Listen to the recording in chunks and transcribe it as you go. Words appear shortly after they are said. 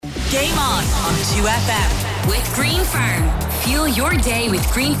Game On 2FM. With Green Farm. Fuel your day with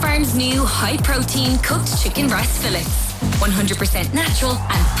Green Farm's new high-protein cooked chicken breast fillets. 100% natural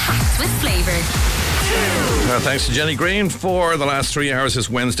and packed with flavour. Thanks to Jenny Green for the last 3 hours. It's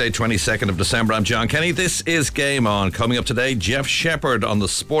Wednesday, 22nd of December. I'm John Kenny. This is Game On. Coming up today, Jeff Shepherd on the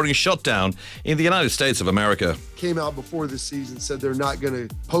sporting shutdown in the United States of America. Came out before this season, said they're not going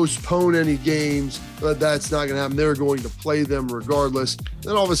to postpone any games, but that's not going to happen. They're going to play them regardless.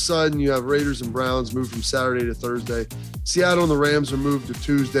 Then all of a sudden, you have Raiders and Browns moved from Saturday to Thursday. Seattle and the Rams are moved to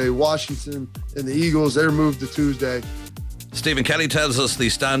Tuesday. Washington and the Eagles, they're moved to Tuesday. Stephen Kelly tells us the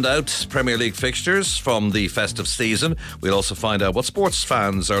standout Premier League fixtures from the festive season. We'll also find out what sports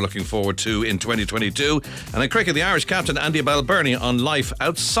fans are looking forward to in 2022. And in cricket, the Irish captain Andy Balbirnie on life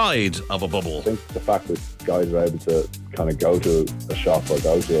outside of a bubble. I think the fact that guys are able to kind of go to a shop or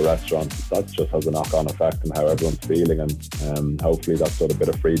go to a restaurant, that just has a knock-on effect on how everyone's feeling, and hopefully that sort of bit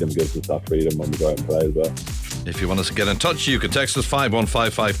of freedom gives us that freedom when we go out and play as well. If you want us to get in touch, you can text us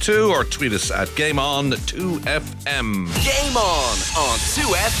 51552 or tweet us at GameOn2FM. Game On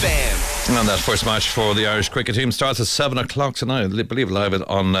 2FM. And that first match for the Irish cricket team starts at 7 o'clock tonight. I believe live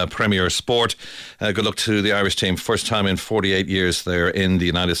on Premier Sport. Good luck to the Irish team. First time in 48 years they're in the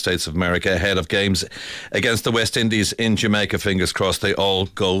United States of America, ahead of games against the West Indies in Jamaica. Fingers crossed they all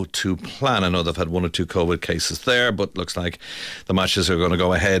go to plan. I know they've had 1 or 2 COVID cases there, but looks like the matches are going to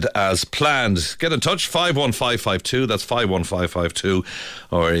go ahead as planned. Get in touch, 51552. That's 51552.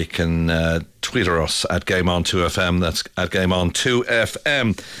 Or you can Twitter us at GameOn2FM. That's at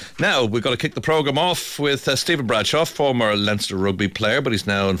GameOn2FM. Now, we've got to kick the programme off with Stephen Bradshaw, former Leinster rugby player, but he's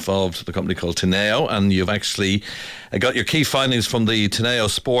now involved with a company called Teneo, and you've actually got your key findings from the Teneo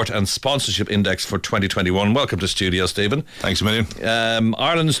Sport and Sponsorship Index for 2021. Welcome to studio, Stephen. Thanks a million.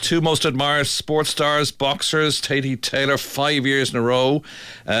 Ireland's 2 most admired sports stars, boxers, Tatey Taylor, 5 years in a row.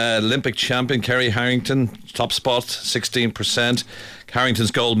 Olympic champion Kerry Harrington, top spot, 16%.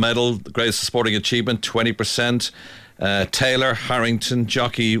 Harrington's gold medal, the greatest sporting achievement, 20%. Taylor, Harrington,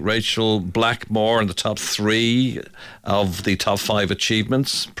 jockey Rachel Blackmore in the top 3 of the top 5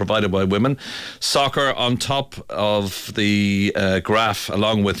 achievements provided by women. Soccer on top of the graph,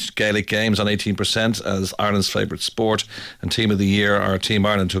 along with Gaelic games on 18% as Ireland's favourite sport. And team of the year, our Team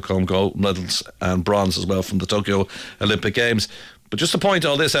Ireland took home gold medals and bronze as well from the Tokyo Olympic Games. But just to point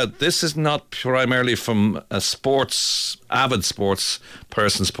all this out, this is not primarily from a avid sports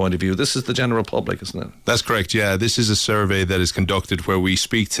person's point of view. This is the general public, isn't it? That's correct, yeah. This is a survey that is conducted where we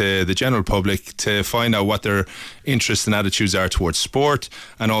speak to the general public to find out what their interests and attitudes are towards sport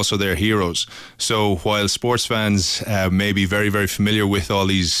and also their heroes. So while sports fans may be very, very familiar with all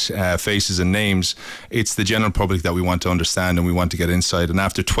these faces and names, it's the general public that we want to understand and we want to get insight. And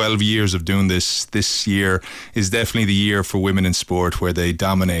after 12 years of doing this year is definitely the year for women in sport, where they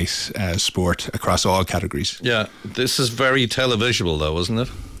dominate sport across all categories. Yeah, this is very televisual though, isn't it?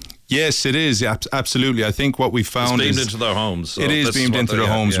 Yes, it is. Absolutely. I think what we found it's beamed into their homes. So it is beamed into their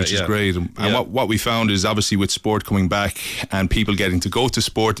homes, which is great. And what we found is obviously with sport coming back and people getting to go to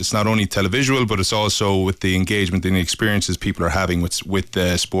sport, it's not only televisual, but it's also with the engagement and the experiences people are having with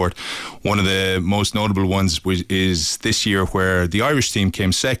sport. One of the most notable ones is this year where the Irish team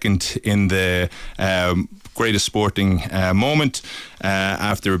came second in the greatest sporting moment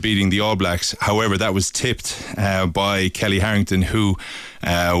after beating the All Blacks. However, that was tipped by Kelly Harrington, who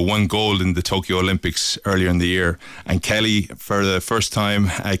won gold in the Tokyo Olympics earlier in the year. And Kelly, for the first time,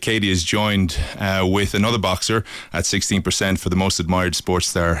 Katie is joined with another boxer at 16% for the most admired sports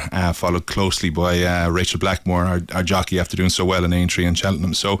star, followed closely by Rachel Blackmore, our jockey, after doing so well in Aintree and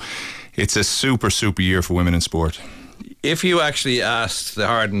Cheltenham. So it's a super year for women in sport. If you actually asked the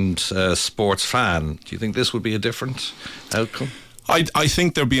hardened sports fan, do you think this would be a different outcome? I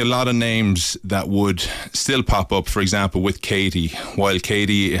think there'd be a lot of names that would still pop up. For example, with Katie, while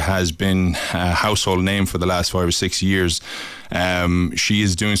Katie has been a household name for the last 5 or 6 years, she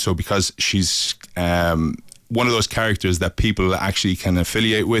is doing so because she's one of those characters that people actually can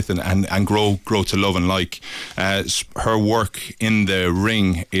affiliate with and grow to love and like. Her work in the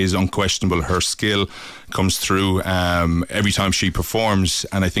ring is unquestionable. Her skill comes through every time she performs,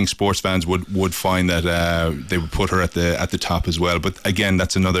 and I think sports fans would find that they would put her at the top as well. But again,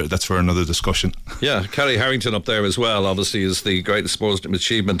 that's for another discussion. Yeah, Kerry Harrington up there as well, obviously, is the greatest sports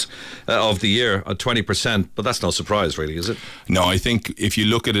achievement of the year at 20%. But that's no surprise, really, is it? No, I think if you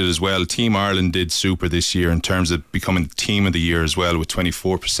look at it as well, Team Ireland did super this year in terms of becoming the team of the year as well, with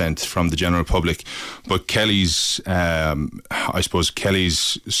 24% from the general public. But Kelly's, I suppose,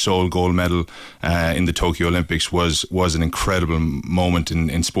 Kelly's sole gold medal in the Tokyo Olympics was an incredible moment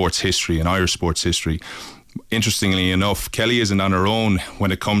in sports history, in Irish sports history. interestingly enough, Kelly isn't on her own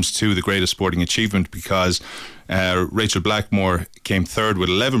when it comes to the greatest sporting achievement, because Rachel Blackmore came third with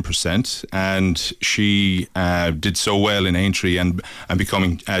 11%, and she did so well in Aintree and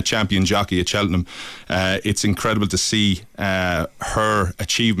becoming champion jockey at Cheltenham. It's incredible to see her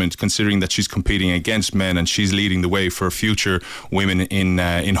achievement, considering that she's competing against men and she's leading the way for future women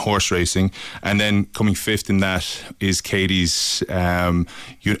in horse racing. And then coming fifth in that is Katie's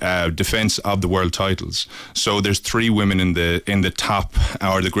defence of the world titles. So there's 3 women in the top,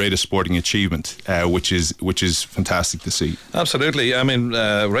 or the greatest sporting achievement, which is fantastic to see. Absolutely. I mean,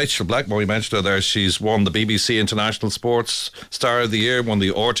 Rachel Blackmore, we mentioned her there, she's won the BBC International Sports Star of the Year, won the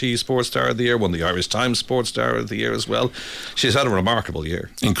RT Sports Star of the Year, won the Irish Times Sports Star of the Year as well. She's had a remarkable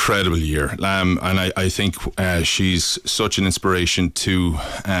year. Incredible year. And I think she's such an inspiration to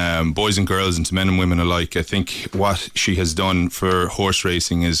boys and girls and to men and women alike. I think what she has done for horse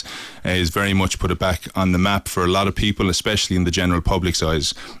racing is very much put it back on the map for a lot of people, especially in the general public's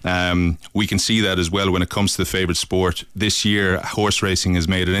eyes. We can see that as well when it comes to the favourite sport. This year, horse racing has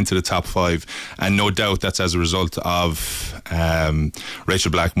made it into the top 5, and no doubt that's as a result of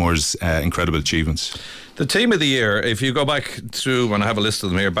Rachel Blackmore's incredible achievements. The team of the year, if you go back through, and I have a list of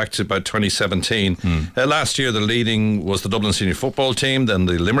them here, back to about 2017, last year the leading was the Dublin senior football team, then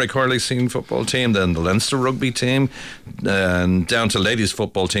the Limerick hurling senior football team, then the Leinster rugby team, and down to ladies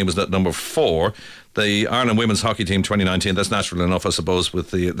football team was at number 4. The Ireland women's hockey team 2019, that's natural enough, I suppose,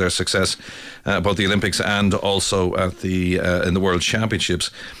 with their success both the Olympics and also at in the World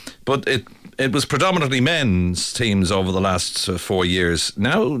Championships. But it was predominantly men's teams over the last 4 years.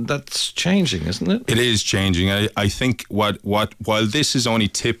 Now that's changing, isn't it? It is changing. I think while this is only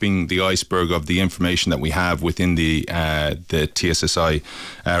tipping the iceberg of the information that we have within the TSSI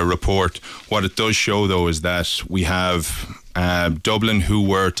report, what it does show though is that we have Dublin, who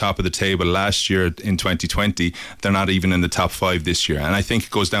were top of the table last year in 2020, they're not even in the top 5 this year, and I think it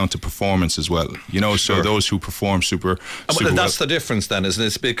goes down to performance as well. So sure. Those who perform super that's well. The difference then, isn't it?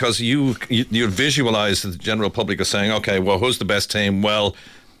 It's because you visualise the general public as saying, okay, well, who's the best team? Well,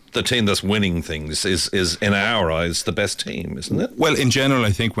 the team that's winning things is in our eyes the best team, isn't it? Well, in general,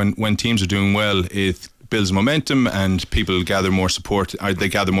 I think when teams are doing well, it builds momentum and people gather more support. They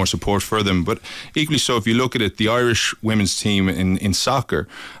gather more support for them. But equally so, if you look at it, the Irish women's team in soccer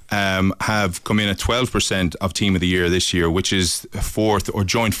have come in at 12% of team of the year this year, which is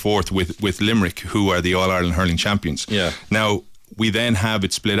joint fourth with Limerick, who are the All-Ireland hurling champions. Yeah. Now, we then have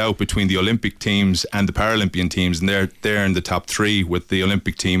it split out between the Olympic teams and the Paralympian teams, and they're in the top 3, with the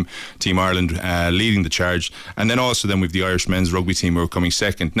Olympic team, Team Ireland, leading the charge. And then we've the Irish men's rugby team, who are coming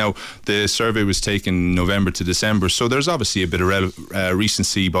second. Now, the survey was taken November to December, so there's obviously a bit of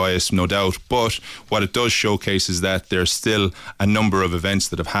recency bias, no doubt, but what it does showcase is that there's still a number of events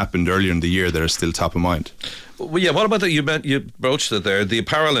that have happened earlier in the year that are still top of mind. Well, yeah, what about that? You broached it there. The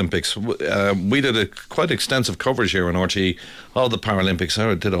Paralympics. We did a quite extensive coverage here on RT of the Paralympics.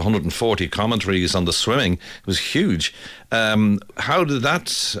 I did 140 commentaries on the swimming. It was huge. How did that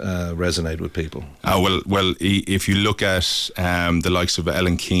resonate with people? Well, if you look at the likes of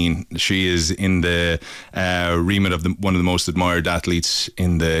Ellen Keane, she is in the remit of one of the most admired athletes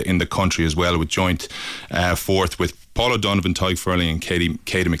in the country as well, with joint fourth with Paul O'Donovan, Tyke Furley and Katie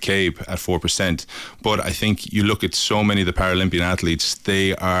McCabe at 4%. But I think you look at so many of the Paralympian athletes,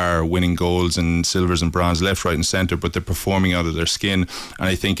 they are winning golds and silvers and bronze left, right and centre, but they're performing out of their skin, and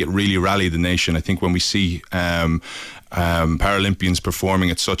I think it really rallied the nation. I think when we see Paralympians performing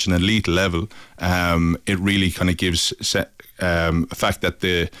at such an elite level, it really kind of gives a fact that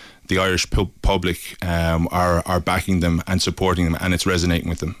the Irish public are backing them and supporting them, and it's resonating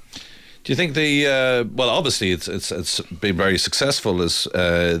with them. Do you think obviously it's been very successful as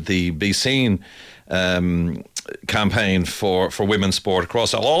the Be Seen campaign for women's sport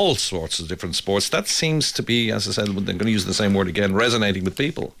across all sorts of different sports. That seems to be, as I said, I'm going to use the same word again, resonating with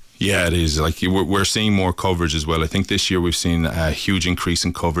people. Yeah, it is. Like we're seeing more coverage as well. I think this year we've seen a huge increase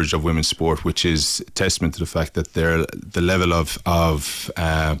in coverage of women's sport, which is testament to the fact that the level of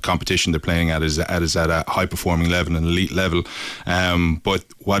competition they're playing at is at a high performing level, an elite level. But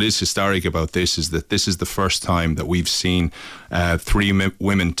what is historic about this is that this is the first time that we've seen 3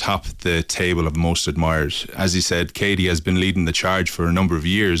 women top the table of most admired. As you said, Katie has been leading the charge for a number of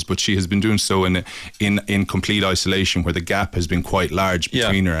years, but she has been doing so in complete isolation, where the gap has been quite large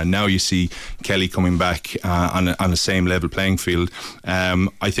between her. And now you see Kelly coming back on the same level playing field.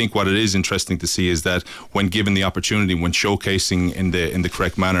 I think what it is interesting to see is that when given the opportunity, when showcasing in the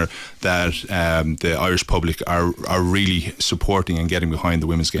correct manner, that the Irish public are really supporting and getting behind the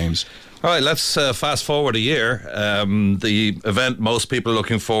women's games. All right, let's fast forward a year. The event most people are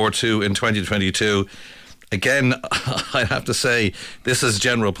looking forward to in 2022, again, I have to say, this is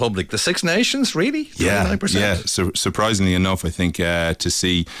general public. The Six Nations, really? 29%? Yeah. So surprisingly enough, I think to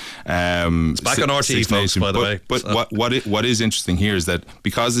see it's back on RTE, folks, by the way. But what is interesting here is that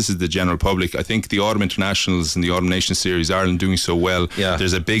because this is the general public, I think the Autumn Internationals and the Autumn Nations Series, Ireland doing so well,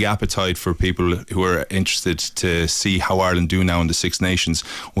 there's a big appetite for people who are interested to see how Ireland do now in the Six Nations.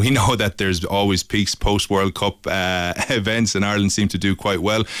 We know that there's always peaks post World Cup events, and Ireland seem to do quite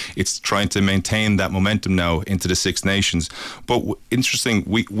well. It's trying to maintain that momentum now into the Six Nations. But interesting,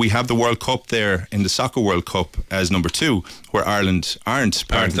 we have the World Cup there in the Soccer World Cup as number 2, where Ireland aren't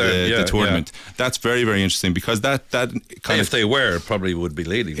part of the tournament. That's very, very interesting, because that kind if they were, probably would be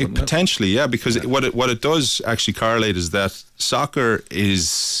leading, wouldn't it? Potentially, yeah, because what it does actually correlate is that soccer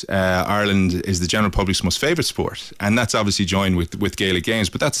is Ireland is the general public's most favourite sport, and that's obviously joined with Gaelic games,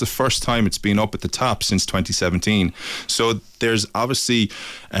 but that's the first time it's been up at the top since 2017. So there's obviously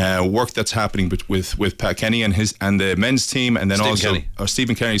work that's happening with Pat Kenny and the men's team, and then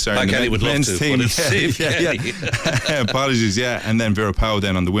Stephen Kenny, sorry, Pat Kenny would men's love to, team. but it's Kenny. Apologies, and then Vera Pauw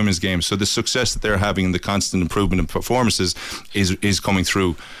then on the women's game. So the success that they're having in the constant improvement in performances is coming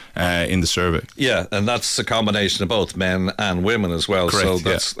through in the survey. Yeah, and that's a combination of both men and women as well. Correct,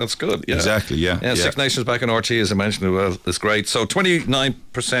 so that's good. Yeah. Exactly, yeah. Six Nations back in RT, as I mentioned, is great. So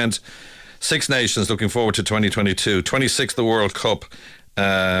 29% Six Nations looking forward to 2022. 26% the World Cup.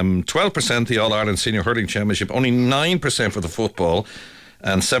 12% the All-Ireland Senior Hurling Championship. Only 9% for the football.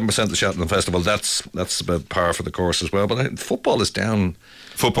 And 7% the Shetland Festival. That's about par for the course as well. But football is down.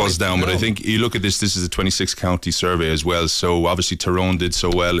 Football's down, but I think you look at this is a 26 county survey as well. So obviously Tyrone did so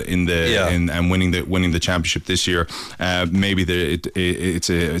well in and winning the championship this year. Maybe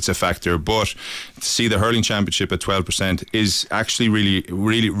it's a factor, but to see the hurling championship at 12% is actually really,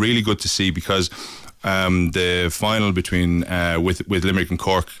 really, really good to see, because the final between with Limerick and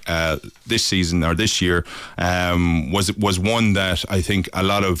Cork this season or this year was one that I think a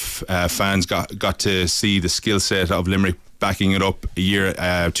lot of fans got to see the skill set of Limerick backing it up 2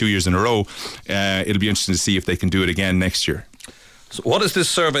 years in a row. It'll be interesting to see if they can do it again next year. So what is this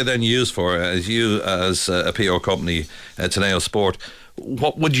survey then used for? As you, as a PR company, Teneo Sport,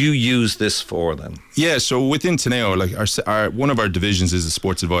 what would you use this for then? Yeah, so within Teneo, like our one of our divisions is the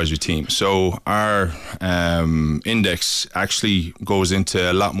sports advisory team. So our index actually goes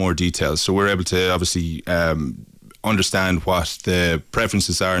into a lot more detail. So we're able to obviously understand what the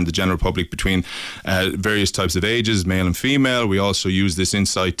preferences are in the general public between various types of ages, male and female. We also use this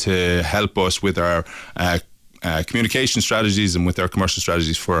insight to help us with our communication strategies and with our commercial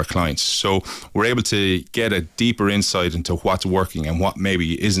strategies for our clients. So we're able to get a deeper insight into what's working and what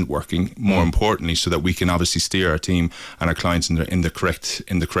maybe isn't working, more importantly, so that we can obviously steer our team and our clients in the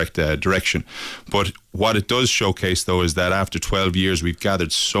correct direction. But what it does showcase, though, is that after 12 years, we've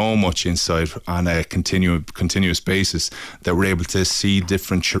gathered so much insight on a continuous basis that we're able to see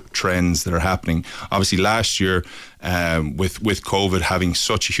different trends that are happening. Obviously, last year, with COVID having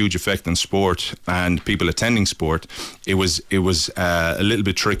such a huge effect on sport and people attending sport, it was a little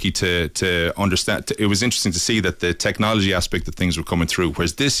bit tricky to understand. It was interesting to see that the technology aspect of things were coming through,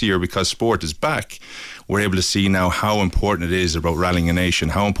 whereas this year, because sport is back, we're able to see now how important it is about rallying a nation,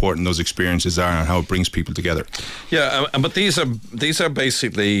 how important those experiences are, and how it brings people together. Yeah, but these are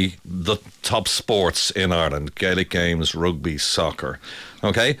basically the top sports in Ireland: Gaelic games, rugby, soccer.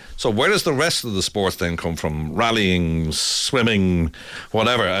 Okay, so where does the rest of the sports then come from? Rallying, swimming,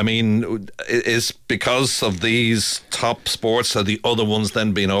 whatever. I mean, is because of these top sports, are the other ones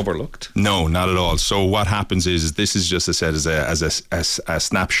then being overlooked? No, not at all. So what happens is this is just, as I said, as a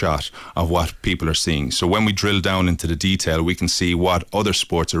snapshot of what people are seeing. So when we drill down into the detail, we can see what other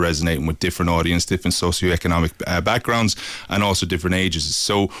sports are resonating with different audience, different socioeconomic backgrounds, and also different ages.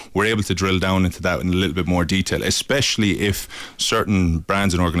 So we're able to drill down into that in a little bit more detail, especially if certain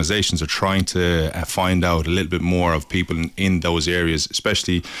brands and organisations are trying to find out a little bit more of people in those areas,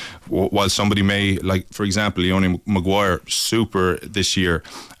 especially while somebody may, like for example, Leonie Maguire, super this year.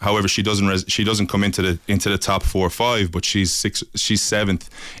 However, she doesn't come into the top 4 or 5, but she's 7th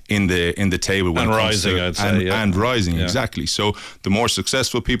in the table when and rising, to, I'd say, and rising, exactly. So the more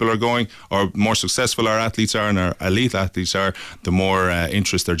successful people are going, or more successful our athletes are and our elite athletes are, the more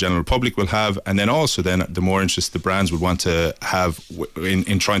interest their general public will have, and then the more interest the brands would want to have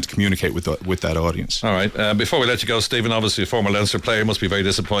in trying to communicate with that audience. All right. Before we let you go, Stephen, obviously a former Leinster player, must be very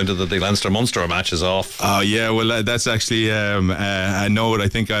disappointed that the Leinster-Munster match is off. Oh yeah, well that's actually a note. I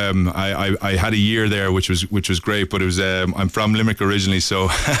think I had a year there, which was great, but it was I'm from Limerick originally, so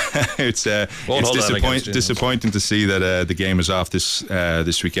it's disappointing to see that the game is off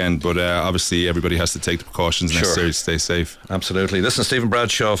this weekend. But obviously everybody has to take the precautions necessary to stay safe. Absolutely. Listen, Stephen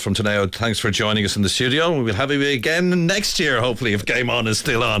Bradshaw from Teneo, thanks for joining us in the studio. We'll have you again next year, hopefully, if Game On is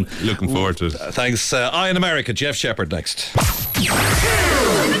still on. Looking forward to it. Thanks. Eye in America, Jeff Shepherd next. Game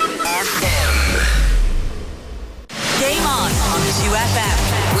On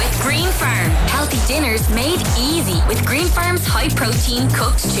 2FM. With Green Farm. Healthy dinners made easy with Green Farm's high-protein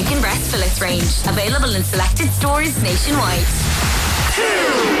cooked chicken breast fillets range. Available in selected stores nationwide.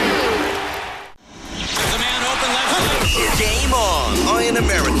 There's a man open left. Game On in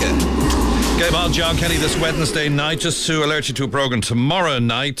America. Game On, John Kenny, this Wednesday night. Just to alert you to a programme tomorrow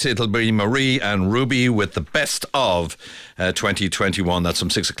night, it'll be Marie and Ruby with the best of 2021. That's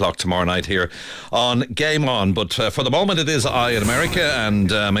from 6 o'clock tomorrow night here on Game On. But for the moment, it is Eye in America and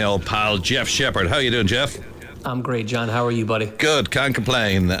my old pal Jeff Shepherd. How are you doing, Jeff? I'm great, John. How are you, buddy? Good, can't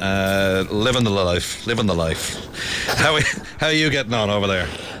complain. Living the life. How are you getting on over there?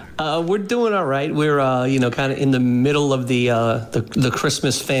 We're doing all right. We're kind of in the middle of the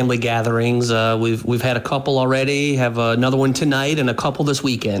Christmas family gatherings. We've had a couple already. Have another one tonight and a couple this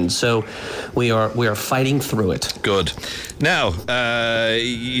weekend. So we are fighting through it. Good. Now,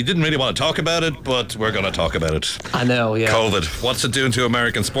 you didn't really want to talk about it, but we're going to talk about it. I know. Yeah. COVID. What's it doing to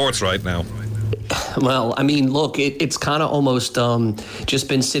American sports right now? Well, I mean, look, it's kind of almost just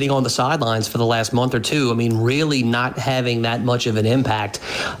been sitting on the sidelines for the last month or two. I mean, really not having that much of an impact.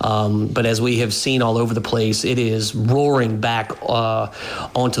 But as we have seen all over the place, it is roaring back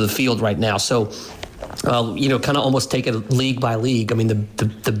onto the field right now. So, kind of almost take it league by league. I mean,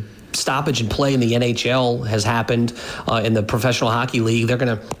 the stoppage in play in the NHL has happened in the Professional Hockey League. They're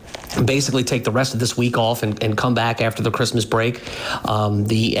going to basically take the rest of this week off and come back after the Christmas break.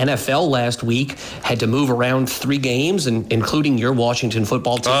 The NFL last week had to move around 3 games, including your Washington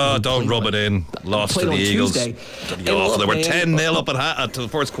football team. Oh, don't rub it in. Lost to the Eagles. Tuesday. They were 10-0 up at the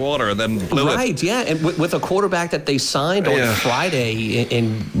first quarter and then blew it. Right, yeah. And with a quarterback that they signed on Friday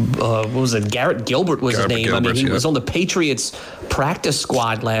in what was it? Garrett Gilbert was his name. Gilbert, he was on the Patriots practice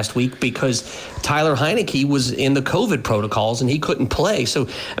squad last week because Tyler Heineke was in the COVID protocols and he couldn't play. So,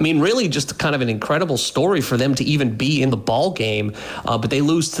 I mean, really just kind of an incredible story for them to even be in the ball game. But they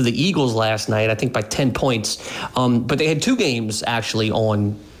lose to the Eagles last night, I think by 10 points. But they had 2 games actually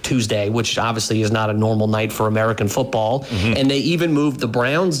on Tuesday, which obviously is not a normal night for American football. Mm-hmm. And they even moved the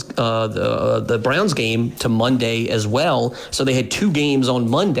Browns, the Browns game to Monday as well. So they had 2 games on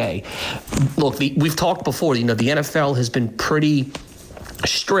Monday. Look, we've talked before, the NFL has been pretty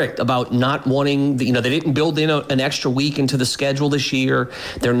strict about not wanting, they didn't build in an extra week into the schedule this year.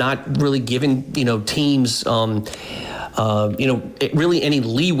 They're not really giving, teams, really any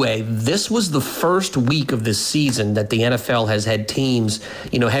leeway. This was the first week of this season that the NFL has had teams,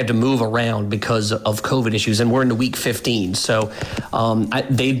 had to move around because of COVID issues, and we're into week 15. So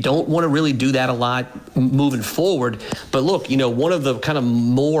they don't want to really do that a lot moving forward. But look, one of the kind of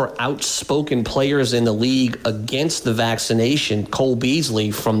more outspoken players in the league against the vaccination, Cole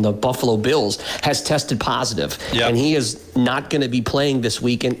Beasley from the Buffalo Bills, has tested positive. Yep. And he is not going to be playing this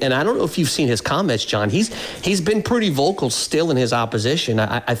week. And I don't know if you've seen his comments, John. He's been pretty vocal still in his opposition.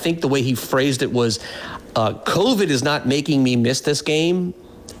 I think the way he phrased it was, COVID is not making me miss this game.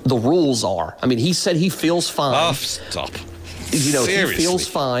 The rules are. I mean, he said he feels fine. Oh, stop. Seriously? He feels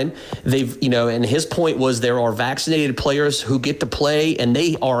fine. They've, and his point was there are vaccinated players who get to play, and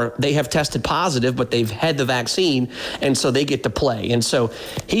they have tested positive, but they've had the vaccine, and so they get to play. And so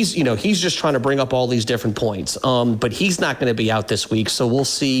he's just trying to bring up all these different points. But he's not going to be out this week, so we'll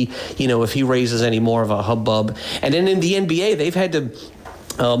see, if he raises any more of a hubbub. And then in the NBA, they've had to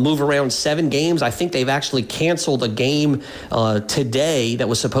move around 7 games. I think they've actually canceled a game today that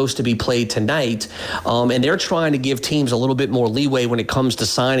was supposed to be played tonight. And they're trying to give teams a little bit more leeway when it comes to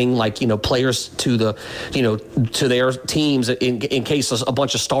signing, players to to their teams in case a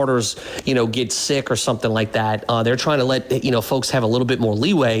bunch of starters, get sick or something like that. They're trying to let, folks have a little bit more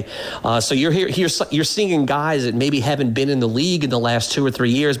leeway. So you're seeing guys that maybe haven't been in the league in the last 2 or 3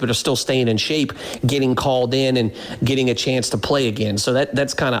 years, but are still staying in shape, getting called in and getting a chance to play again. So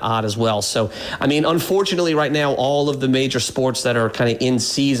that's kind of odd as well. So, I mean, unfortunately, right now, all of the major sports that are kind of in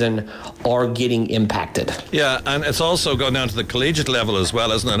season are getting impacted. Yeah, and it's also gone down to the collegiate level as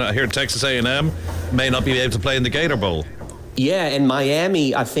well, isn't it? I hear Texas A&M may not be able to play in the Gator Bowl. Yeah, and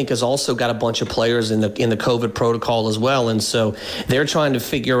Miami, I think, has also got a bunch of players in the COVID protocol as well, and so they're trying to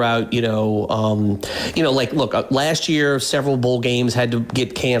figure out, look, last year several bowl games had to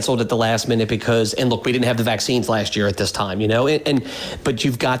get canceled at the last minute because, and look, we didn't have the vaccines last year at this time, but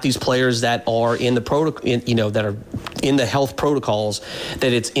you've got these players that are in the that are in the health protocols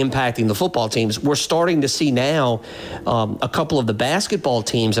that it's impacting the football teams. We're starting to see now a couple of the basketball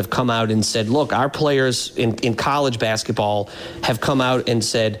teams have come out and said, look, our players in college basketball have come out and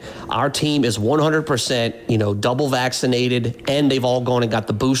said our team is 100%, double vaccinated, and they've all gone and got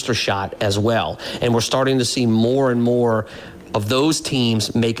the booster shot as well. And we're starting to see more and more of those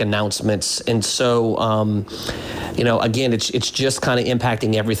teams make announcements. And so, again, it's just kind of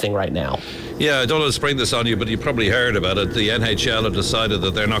impacting everything right now. Yeah, I don't want to spring this on you, but you probably heard about it. The NHL have decided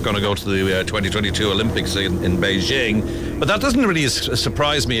that they're not going to go to the 2022 Olympics in Beijing. But that doesn't really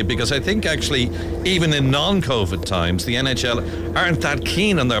surprise me, because I think actually even in non-COVID times, the NHL aren't that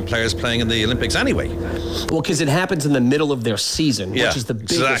keen on their players playing in the Olympics anyway. Well, because it happens in the middle of their season, which is the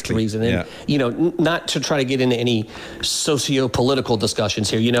biggest reason. And, not to try to get into any socio-political discussions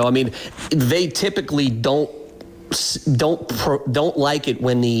here, they typically don't like it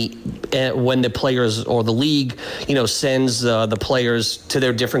when the players or the league sends the players to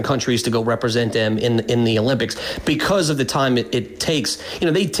their different countries to go represent them in the Olympics, because of the time it takes.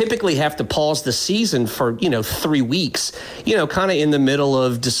 They typically have to pause the season for 3 weeks, kind of in the middle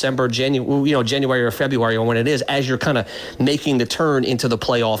of December, January or February, or when it is, as you're kind of making the turn into the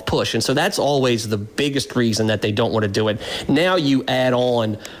playoff push. And so that's always the biggest reason that they don't want to do it. Now you add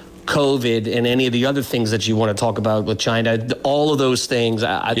on COVID and any of the other things that you want to talk about with China, all of those things,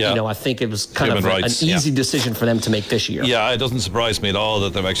 I think it was kind of an easy decision for them to make this year. Yeah, it doesn't surprise me at all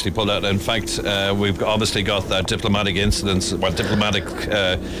that they've actually pulled out. In fact, we've obviously got that diplomatic incidents, diplomatic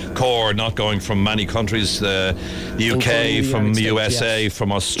corps not going from many countries, the UK, from the USA,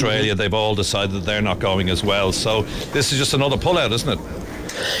 from Australia, they've all decided that they're not going as well. So this is just another pullout, isn't it?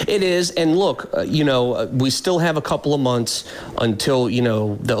 It is, and look, we still have a couple of months until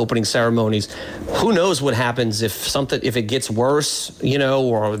the opening ceremonies. Who knows what happens if it gets worse,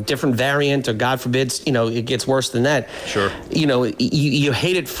 or a different variant, or God forbid, it gets worse than that. Sure. You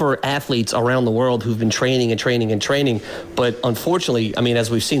hate it for athletes around the world who've been training, but unfortunately,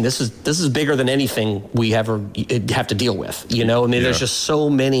 as we've seen, this is bigger than anything we ever have to deal with. There's just so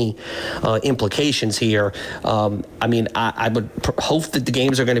many implications here. I would hope that the games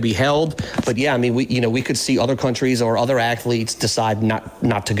are going to be held, but we could see other countries or other athletes decide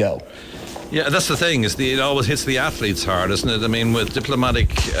not to go. Yeah, that's the thing, it always hits the athletes hard, isn't it? With diplomatic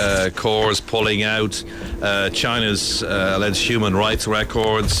corps pulling out, China's alleged human rights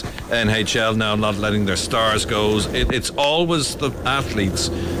records, NHL now not letting their stars go. It's always the athletes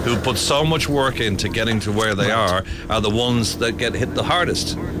who put so much work into getting to where they are the ones that get hit the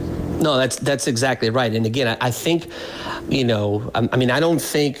hardest. No, that's exactly right. And again, I think, I don't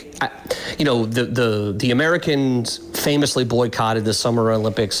think, the Americans famously boycotted the Summer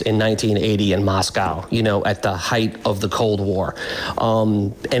Olympics in 1980 in Moscow, at the height of the Cold War.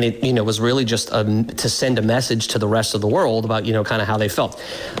 And it, was really just to send a message to the rest of the world about, kind of how they felt.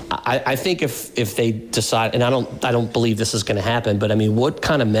 I think if they decide, and I don't believe this is going to happen, but what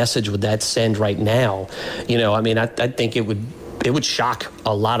kind of message would that send right now? I think it would shock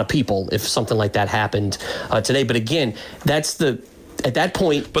a lot of people if something like that happened today. But again, at that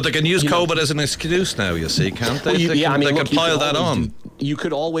point. But they can use COVID as an excuse now, you see, can't they? They can pile that on. You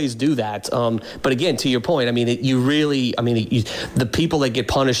could always do that. But again, to your point, the people that get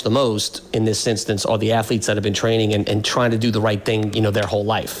punished the most in this instance are the athletes that have been training and trying to do the right thing, their whole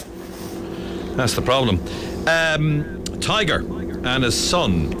life. That's the problem. Tiger and his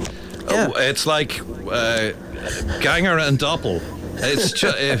son. Yeah. It's like Ganger and Doppel.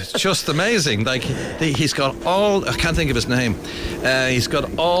 It's just amazing. Like he's got all. I can't think of his name. He's got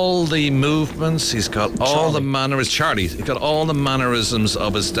all the movements. He's got all the mannerisms. Charlie. He's got all the mannerisms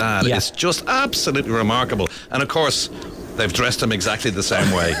of his dad. Yeah. It's just absolutely remarkable. And of course, they've dressed him exactly the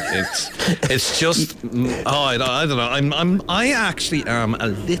same way. It's just. I don't know. I actually am a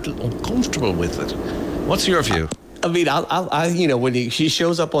little uncomfortable with it. What's your view? When she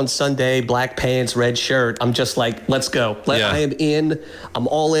shows up on Sunday, black pants, red shirt, I'm just like, let's go. I am in. I'm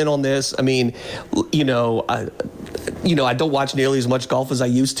all in on this. I don't watch nearly as much golf as I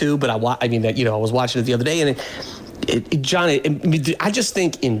used to, but I was watching it the other day, and Johnny, I just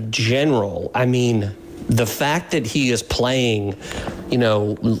think in general, the fact that he is playing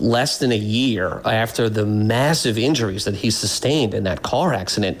less than a year after the massive injuries that he sustained in that car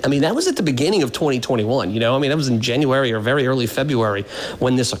accident. I mean, that was at the beginning of 2021, that was in January or very early February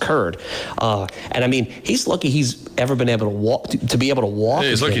when this occurred. And I mean, he's lucky he's ever been able to walk, Yeah,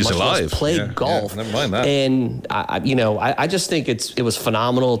 he's lucky he's alive. Play golf. Never mind that. And, I just think it was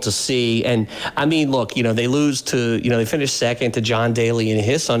phenomenal to see. And I mean, look, they lose to, they finished second to John Daly and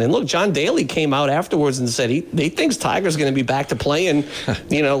his son. And look, John Daly came out afterwards and said he thinks Tiger's going to be back to playing,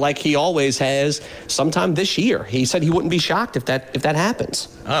 like he always has sometime this year. He said he wouldn't be shocked if that happens.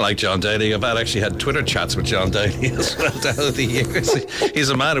 I like John Daly. I've actually had Twitter chats with John Daly as well down the years. He's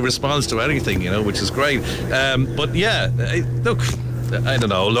a man who responds to anything, which is great. But yeah, look, I don't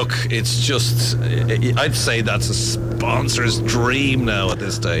know. Look, it's just, I'd say that's a sponsor's dream now at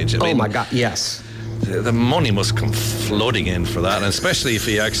this stage. I mean, my God, yes. The money must come flooding in for that, and especially if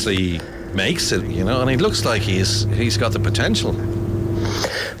he actually makes it, and it looks like he's got the potential.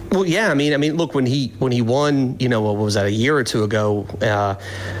 Well, yeah, I mean, look, when he won, what was that, a year or two ago?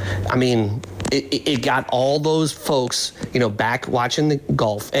 It got all those folks, back watching the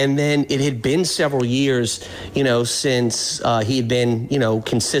golf. And then it had been several years, since he had been,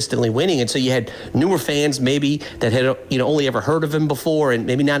 consistently winning. And so you had newer fans maybe that had, only ever heard of him before, and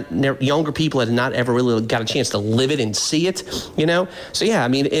maybe not younger people that had not ever really got a chance to live it and see it, So, yeah, I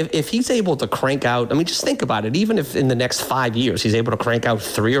mean, if he's able to crank out, just think about it. Even if in the next 5 years he's able to crank out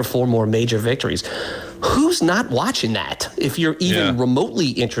 3 or 4 more major victories, who's not watching that if you're even remotely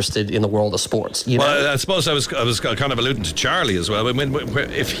interested in the world of sports? Well, I suppose I was kind of alluding to Charlie as well. I mean,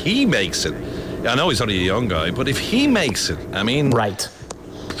 if he makes it, I know he's only a young guy, but if he makes it, right,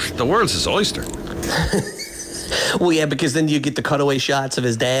 the world's his oyster. Well, yeah, because then you get the cutaway shots of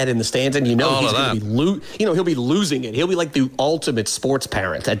his dad in the stands, and he's going to be, he'll be losing it. He'll be like the ultimate sports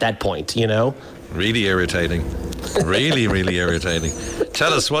parent at that point, Really irritating. Really, really irritating.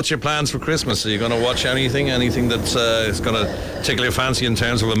 Tell us, what's your plans for Christmas? Are you going to watch anything that's is going to tickle your fancy in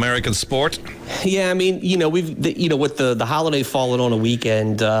terms of American sport? Yeah, we've with the holiday falling on a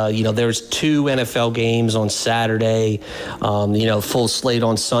weekend, there's 2 NFL games on Saturday, full slate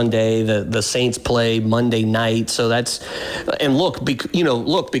on Sunday. The Saints play Monday night, so that's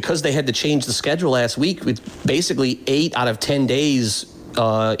because they had to change the schedule last week. With basically 8 out of 10 days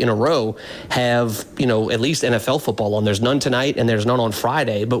in a row have at least NFL football on. There's none tonight and there's none on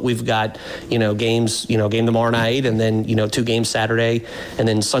Friday, but we've got games, game tomorrow night, and then 2 games Saturday, and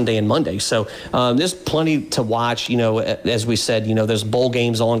then Sunday and Monday. So there's plenty to watch. As we said, there's bowl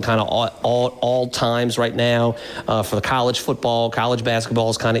games on kind of all times right now for the college football. College basketball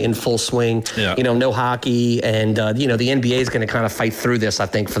is kind of in full swing. No hockey, and the NBA is going to kind of fight through this, I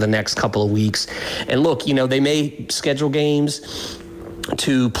think, for the next couple of weeks. And look, they may schedule games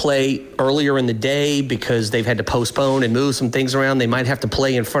to play earlier in the day because they've had to postpone and move some things around. They might have to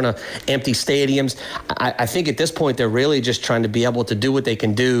play in front of empty stadiums. I think at this point they're really just trying to be able to do what they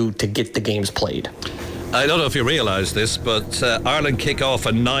can do to get the games played. I don't know if you realise this, but Ireland kick off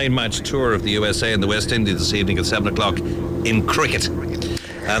a 9-match tour of the USA and the West Indies this evening at 7 o'clock in cricket.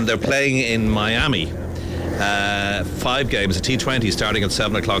 And they're playing in Miami. 5 games, a T20 starting at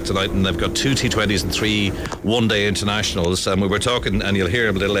 7 o'clock tonight, and they've got 2 T20s and 3 one-day internationals. And we were talking, and you'll hear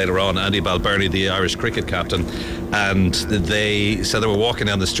him a little later on, Andy Balbirnie, the Irish cricket captain, and they said they were walking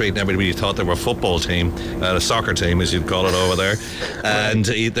down the street and everybody thought they were a football team, a soccer team as you'd call it over there. And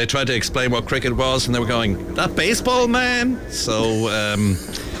they tried to explain what cricket was, and they were going, "That baseball, man?" So a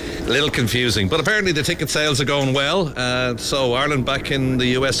little confusing, but apparently the ticket sales are going well. So Ireland back in the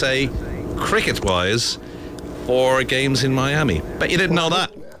USA cricket-wise for games in Miami. Bet you didn't know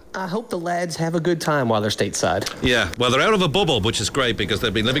that. I hope the lads have a good time while they're stateside. Yeah, well, they're out of a bubble, which is great because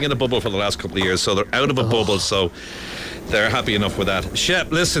they've been living in a bubble for the last couple of years, so they're out of a bubble, so they're happy enough with that.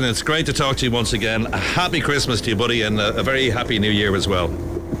 Shep, listen, it's great to talk to you once again. A happy Christmas to you, buddy, and a very happy New Year as well.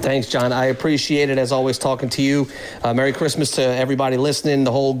 Thanks, John. I appreciate it, as always, talking to you. Merry Christmas to everybody listening,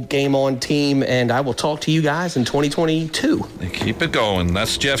 the whole Game On team, and I will talk to you guys in 2022. Keep it going.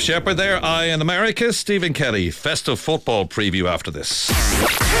 That's Jeff Shepherd there. I in America, Stephen Kelly. Festive football preview after this.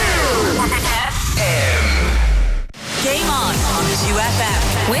 Game On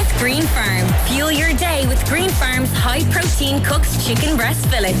 2FM. With Green Farm. Fuel your day with Green Farm's high-protein cooked chicken breast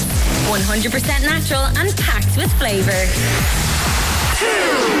fillets. 100% natural and packed with flavour.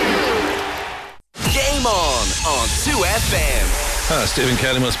 Game on 2FM. Stephen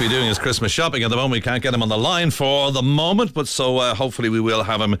Kelly must be doing his Christmas shopping at the moment. We can't get him on the line for the moment, but so hopefully we will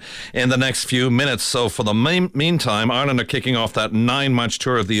have him in the next few minutes. So for the meantime, Ireland are kicking off that 9-match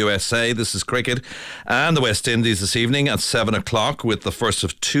tour of the USA. This is cricket and the West Indies this evening at 7 o'clock with the first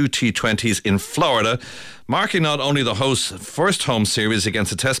of 2 T20s in Florida. marking not only the host's first home series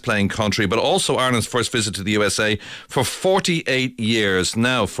against a test-playing country, but also Ireland's first visit to the USA for 48 years.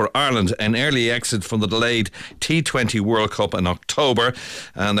 Now, for Ireland, an early exit from the delayed T20 World Cup in October,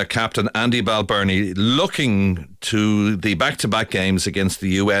 and their captain Andy Balbirnie looking to the back-to-back games against the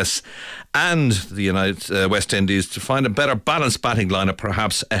US and the United West Indies to find a better balanced batting lineup,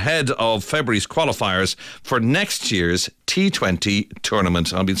 perhaps ahead of February's qualifiers for next year's T20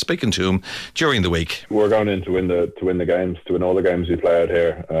 tournament. I've been speaking to him during the week. We're going in to win the games, to win all the games we play out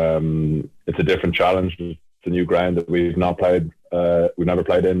here. It's a different challenge. It's a new ground that we've not played. We've never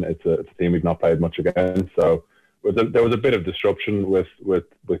played in. It's a team we've not played much against. So there was a bit of disruption with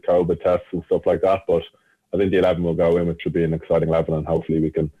COVID tests and stuff like that. But I think the 11 will go in, which should be an exciting 11, and hopefully we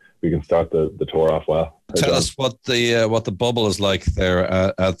can start the tour off well. Tell us what the bubble is like there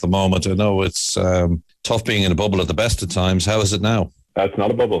at the moment. I know it's tough being in a bubble at the best of times. How is it now? It's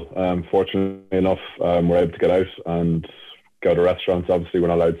not a bubble. Fortunately enough, we're able to get out and go to restaurants. Obviously, we're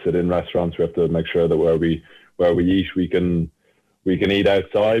not allowed to sit in restaurants. We have to make sure that where we eat, we can eat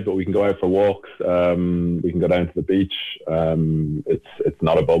outside, but we can go out for walks. We can go down to the beach. It's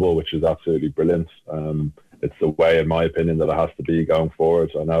not a bubble, which is absolutely brilliant. It's the way, in my opinion, that it has to be going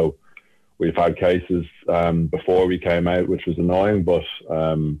forward. I know we've had cases before we came out, which was annoying, but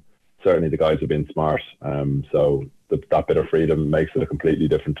certainly the guys have been smart. So that bit of freedom makes it a completely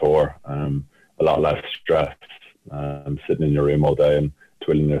different tour. A lot less stress, sitting in your room all day and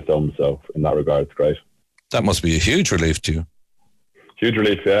twiddling your thumbs. So in that regard, it's great. That must be a huge relief to you. Huge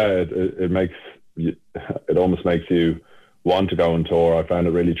relief, yeah. It almost makes you want to go on tour. I found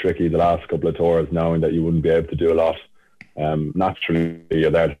it really tricky the last couple of tours, knowing that you wouldn't be able to do a lot. Naturally,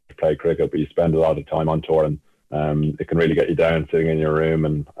 you're there to play cricket, but you spend a lot of time on tour, and it can really get you down sitting in your room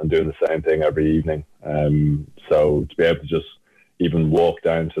and doing the same thing every evening. So to be able to just even walk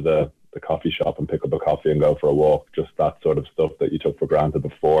down to the coffee shop and pick up a coffee and go for a walk, just that sort of stuff that you took for granted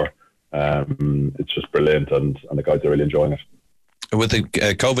before, it's just brilliant, and the guys are really enjoying it. With the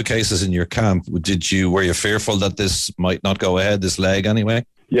COVID cases in your camp, were you fearful that this might not go ahead, this leg anyway?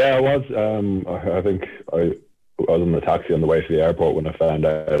 Yeah, I was. I think I was in the taxi on the way to the airport when I found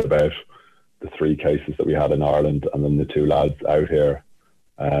out about the 3 cases that we had in Ireland and then the 2 lads out here.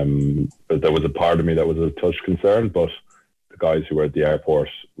 But there was a part of me that was a touch concerned, but the guys who were at the airport,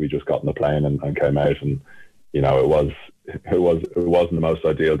 we just got on the plane and came out, and it wasn't the most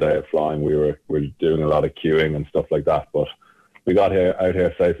ideal day of flying. We were doing a lot of queuing and stuff like that, but we got out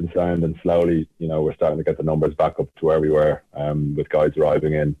here safe and sound, and slowly, we're starting to get the numbers back up to where we were, with guys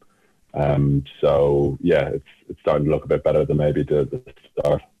arriving in. So yeah, it's starting to look a bit better than maybe the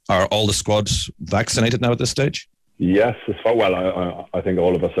start. Are all the squads vaccinated now at this stage? Yes, I think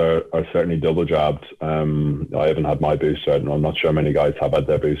all of us are certainly double jabbed. I haven't had my booster, and I'm not sure many guys have had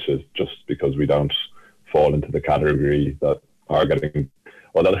their boosters, just because we don't fall into the category that are getting.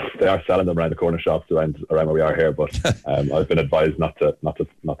 Well, they are selling them around the corner shops around where we are here, but I've been advised not to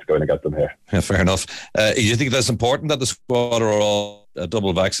go in and get them here. Yeah, fair enough. Do you think that's important that the squad are all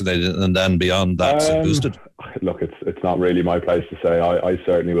double vaccinated and then beyond that boosted? Look, it's not really my place to say. I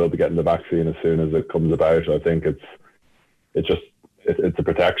certainly will be getting the vaccine as soon as it comes about. I think it's a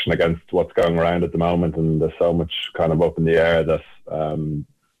protection against what's going around at the moment, and there's so much kind of up in the air that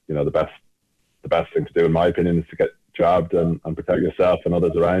the best thing to do, in my opinion, is to get jabbed and protect yourself and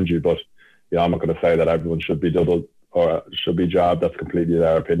others around you. But I'm not going to say that everyone should be double or should be jabbed. That's completely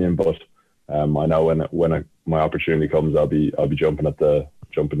their opinion. But I know when my opportunity comes, I'll be jumping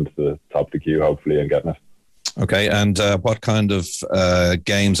into the top of the queue, hopefully, and getting it. Okay, and what kind of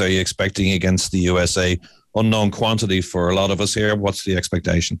games are you expecting against the USA? Unknown quantity for a lot of us here. What's the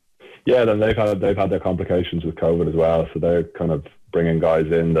expectation? Yeah, then they've had their complications with COVID as well, so they're kind of bringing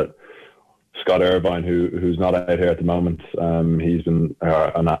guys in that. Scott Irvine, who's not out here at the moment, he's been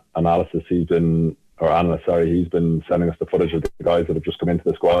he's been sending us the footage of the guys that have just come into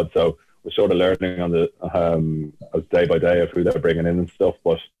the squad. So we're sort of learning on the as day by day of who they're bringing in and stuff.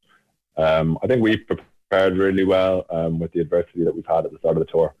 But I think we've prepared really well with the adversity that we've had at the start of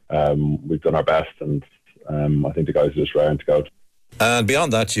the tour. We've done our best, and I think the guys are just raring to go. And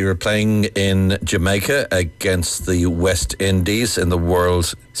beyond that, you're playing in Jamaica against the West Indies in the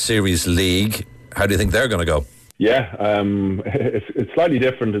World Series League. How do you think they're going to go? Yeah, it's slightly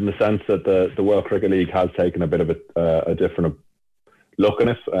different in the sense that the World Cricket League has taken a bit of a different look at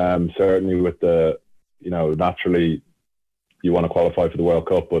it. Certainly with naturally you want to qualify for the World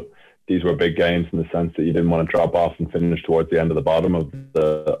Cup, but these were big games in the sense that you didn't want to drop off and finish towards the end of the bottom of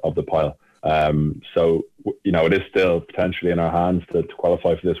the pile. So it is still potentially in our hands to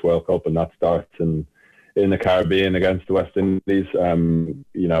qualify for this World Cup, and that starts in the Caribbean against the West Indies.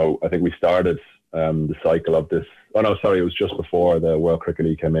 I think we started the cycle of this. Oh no, sorry, it was just before the World Cricket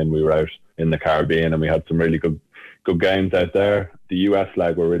League came in. We were out in the Caribbean and we had some really good games out there. The US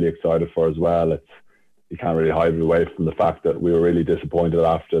leg we're really excited for as well. You can't really hide away from the fact that we were really disappointed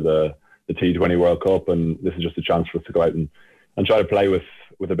after the T20 World Cup, and this is just a chance for us to go out and try to play with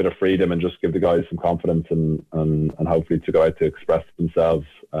a bit of freedom and just give the guys some confidence and hopefully to go out to express themselves.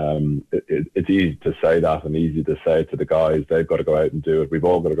 It's easy to say that and easy to say to the guys. They've got to go out and do it. We've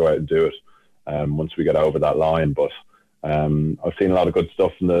all got to go out and do it once we get over that line. But I've seen a lot of good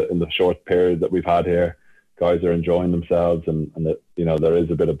stuff in the short period that we've had here. Guys are enjoying themselves, and that, you know, there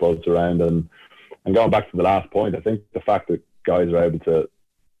is a bit of buzz around. And going back to the last point, I think the fact that guys are able to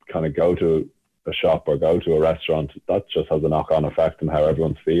kind of go to a shop or go to a restaurant, that just has a knock-on effect on how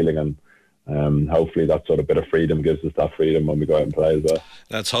everyone's feeling, and hopefully that sort of bit of freedom gives us that freedom when we go out and play as well.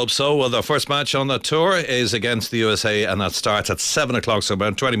 Let's hope so. Well, the first match on the tour is against the USA, and that starts at 7 o'clock, so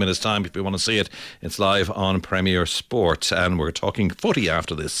about 20 minutes time. If you want to see it, it's live on Premier Sport, and we're talking footy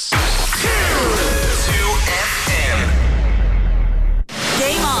after this. 2 FM.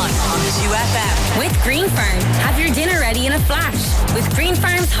 Game on 2FM. With Green Farm, have your dinner ready in a flash. With Green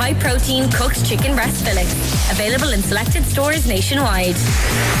Farm's high-protein cooked chicken breast fillets. Available in selected stores nationwide.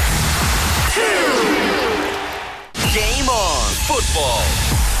 Game on football.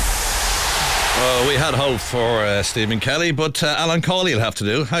 Well, we had hope for Stephen Kelly, but Alan Cawley will have to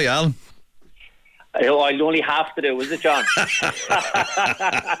do. Hi, Alan. I'll only have to do, is it, John?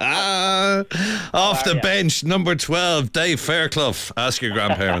 Off the bench, number 12, Dave Fairclough. Ask your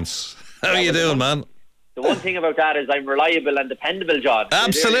grandparents. How are you doing, man? The one thing about that is I'm reliable and dependable, John.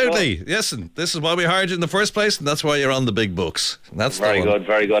 Absolutely. Listen, this is why we hired you in the first place, and that's why you're on the big books. That's very good,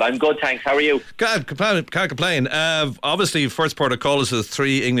 very good. I'm good, thanks. How are you? Can't complain. Obviously, first port of call is the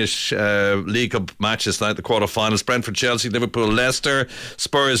 3 English League Cup matches tonight, the quarter-finals. Brentford, Chelsea, Liverpool, Leicester,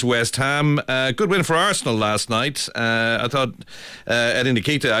 Spurs, West Ham. Good win for Arsenal last night. I thought Eddie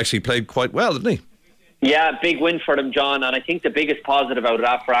Nikita actually played quite well, didn't he? Yeah, big win for them, John, and I think the biggest positive out of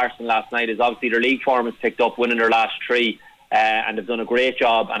that for Arsenal last night is obviously their league form has picked up, winning their last 3, and they've done a great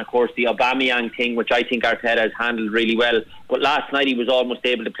job. And of course the Aubameyang thing, which I think Arteta has handled really well, but last night he was almost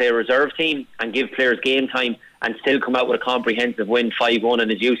able to play a reserve team and give players game time and still come out with a comprehensive win, 5-1,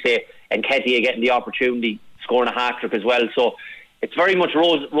 and as you say, Nketiah getting the opportunity, scoring a hat-trick as well. So it's very much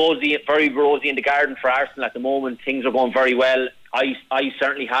rosy, very rosy in the garden for Arsenal at the moment. Things are going very well. I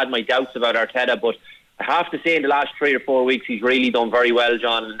certainly had my doubts about Arteta, but I have to say in the last 3 or 4 weeks he's really done very well,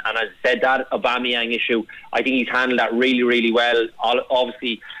 John, and as I said, that Aubameyang issue, I think he's handled that really, really well.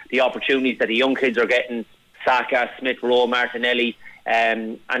 Obviously the opportunities that the young kids are getting, Saka, Smith Rowe, Martinelli,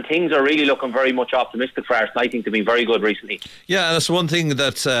 and things are really looking very much optimistic for Arsenal. I think they've been very good recently. Yeah, that's one thing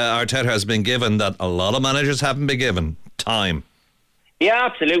that Arteta has been given that a lot of managers haven't been given: time. Yeah,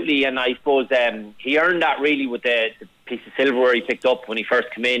 absolutely, and I suppose he earned that really with the piece of silverware he picked up when he first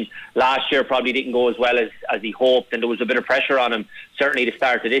came in. Last year probably didn't go as well as he hoped, and there was a bit of pressure on him, certainly the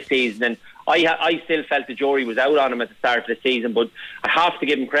start of this season. And I still felt the jury was out on him at the start of the season, but I have to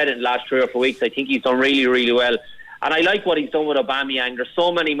give him credit in the last 3 or 4 weeks. I think he's done really, really well. And I like what he's done with Aubameyang. There's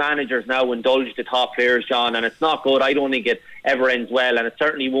so many managers now indulge the top players, John, and it's not good. I don't think it ever ends well, and it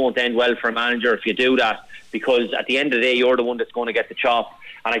certainly won't end well for a manager if you do that, because at the end of the day, you're the one that's going to get the chop.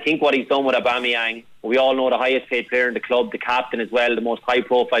 And I think what he's done with Aubameyang, we all know the highest paid player in the club, the captain as well, the most high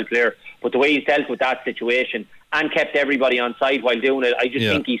profile player, but the way he's dealt with that situation and kept everybody on side while doing it, I just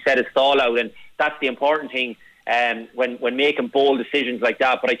think he set his stall out, and that's the important thing when making bold decisions like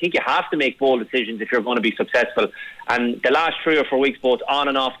that. But I think you have to make bold decisions if you're going to be successful, and the last 3 or 4 weeks, both on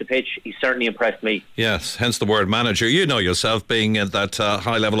and off the pitch, he's certainly impressed me. Yes, hence the word manager. You know yourself, being at that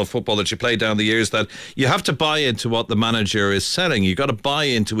high level of football that you played down the years, that you have to buy into what the manager is selling. You've got to buy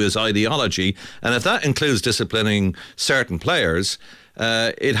into his ideology, and if that includes disciplining certain players,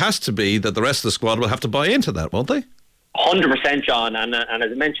 it has to be that the rest of the squad will have to buy into that, won't they? 100%, John, and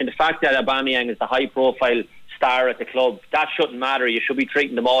as I mentioned, the fact that Aubameyang is the high profile star at the club, that shouldn't matter. You should be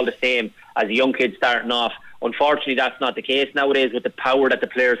treating them all the same as a young kid starting off. Unfortunately, that's not the case nowadays with the power that the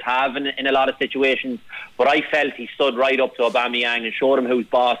players have in a lot of situations. But I felt he stood right up to Aubameyang and showed him who's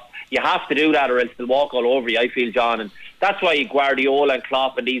boss. You have to do that or else they'll walk all over you, I feel, John. And that's why Guardiola and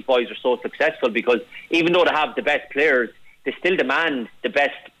Klopp and these boys are so successful, because even though they have the best players, they still demand the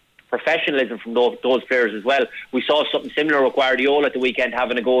best professionalism from those players as well. We saw something similar with Guardiola at the weekend,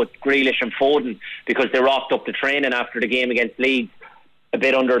 having a go at Grealish and Foden because they rocked up the training after the game against Leeds a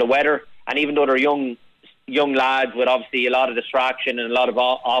bit under the weather. And even though they're young lads with obviously a lot of distraction and a lot of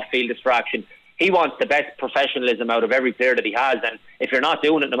off-field distraction, he wants the best professionalism out of every player that he has. And if you're not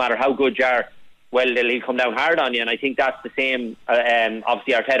doing it, no matter how good you are, well, he'll come down hard on you. And I think that's the same.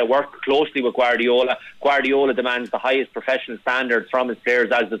 Obviously, Arteta worked closely with Guardiola. Guardiola demands the highest professional standards from his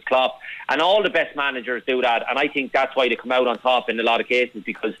players, as does Klopp. And all the best managers do that. And I think that's why they come out on top in a lot of cases,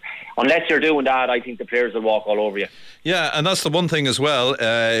 because unless you're doing that, I think the players will walk all over you. Yeah, and that's the one thing as well,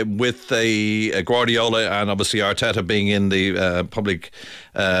 with the Guardiola and obviously Arteta being in the public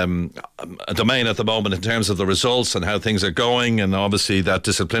domain at the moment in terms of the results and how things are going, and obviously that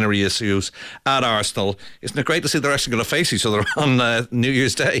disciplinary issues at Arsenal. Isn't it great to see they're actually going to face each other on New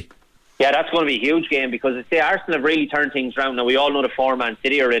Year's Day? Yeah, that's going to be a huge game, because I say Arsenal have really turned things around. Now, we all know the form Man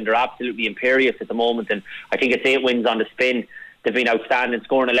City are in. They're absolutely imperious at the moment, and I think it's 8 wins on the spin. They've been outstanding,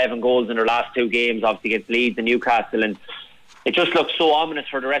 scoring 11 goals in their last 2 games, obviously against Leeds and Newcastle, and it just looks so ominous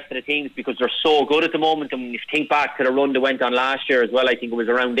for the rest of the teams because they're so good at the moment. And when you think back to the run they went on last year as well, I think it was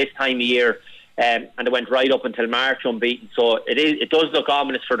around this time of year, and they went right up until March unbeaten. So it does look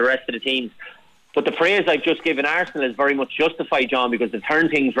ominous for the rest of the teams. But the praise I've just given Arsenal is very much justified, John, because they've turned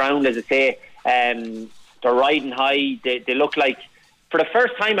things round, as I say. They're riding high. They look like, for the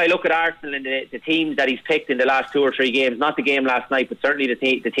first time, I look at Arsenal and the teams that he's picked in the last 2 or 3 games, not the game last night, but certainly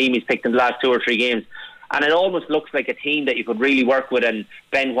the team he's picked in the last 2 or 3 games. And it almost looks like a team that you could really work with. And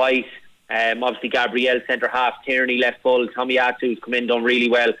Ben White, obviously Gabriel, centre half, Tierney, left full, Tommy Atu's come in, done really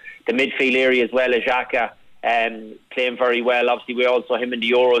well. The midfield area as well, Xhaka, playing very well. Obviously, we all saw him in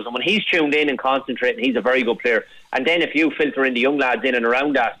the Euros. And when he's tuned in and concentrating, he's a very good player. And then if you filter in the young lads in and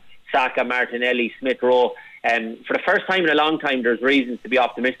around that, Saka, Martinelli, Smith Rowe, for the first time in a long time, there's reasons to be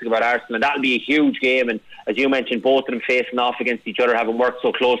optimistic about Arsenal, and that'll be a huge game. And as you mentioned, both of them facing off against each other, having worked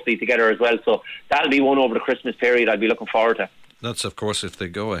so closely together as well. So that'll be one over the Christmas period I'll be looking forward to. That's, of course, if they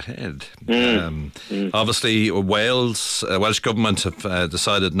go ahead. Obviously, Welsh Government have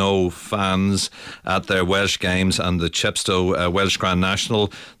decided no fans at their Welsh games, and the Chepstow Welsh Grand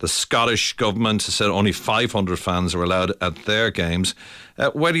National. The Scottish Government has said only 500 fans are allowed at their games.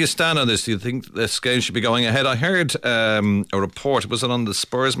 Where do you stand on this? Do you think this game should be going ahead? I heard a report, was it on the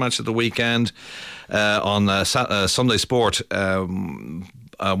Spurs match of the weekend on Sunday Sport?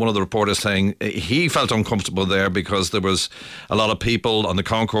 One of the reporters saying he felt uncomfortable there because there was a lot of people on the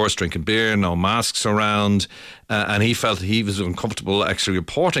concourse drinking beer, no masks around, and he felt he was uncomfortable actually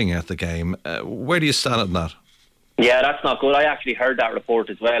reporting at the game. Where do you stand on that? Yeah, that's not good. I actually heard that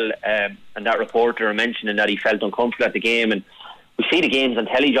report as well, and that reporter mentioning that he felt uncomfortable at the game. And we see the games on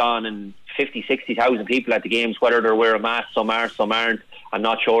telly, John, and 50, 60,000 people at the games, whether they're wearing masks, some are, some aren't. I'm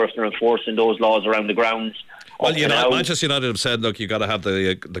not sure if they're enforcing those laws around the grounds. Well, Manchester United have said, look, you've got to have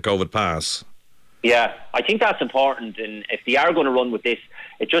the COVID pass. Yeah, I think that's important. And if they are going to run with this,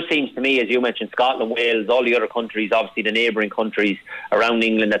 it just seems to me, as you mentioned, Scotland, Wales, all the other countries, obviously the neighbouring countries around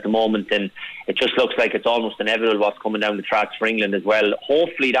England at the moment, and it just looks like it's almost inevitable what's coming down the tracks for England as well.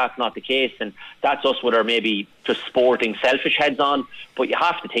 Hopefully that's not the case, and that's us with our maybe just sporting selfish heads on. But you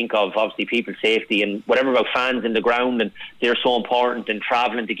have to think of, obviously, people's safety and whatever about fans in the ground, and they're so important, and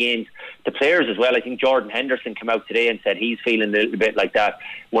travelling to games. The players as well. I think Jordan Henderson came out today and said he's feeling a little bit like that.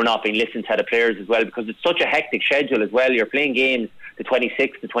 We're not being listened to, the players as well, because it's such a hectic schedule as well. You're playing games the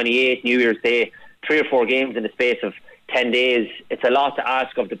 26th, the 28th, New Year's Day, 3 or 4 games in the space of 10 days. It's a lot to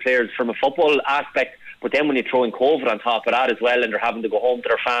ask of the players from a football aspect, but then when you throw in COVID on top of that as well, and they're having to go home to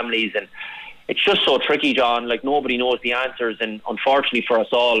their families, and it's just so tricky, John. Like, nobody knows the answers, and unfortunately for us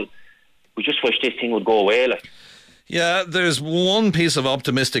all, we just wish this thing would go away. Yeah, there's one piece of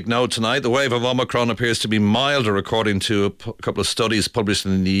optimistic note tonight. The wave of Omicron appears to be milder, according to a couple of studies published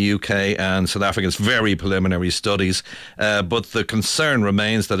in the UK and South Africa. It's very preliminary studies. But the concern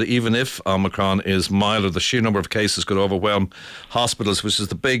remains that even if Omicron is milder, the sheer number of cases could overwhelm hospitals, which is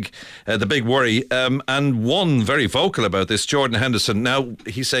the big worry. And one very vocal about this, Jordan Henderson, now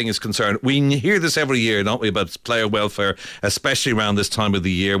he's saying he's concerned. We hear this every year, don't we, about player welfare, especially around this time of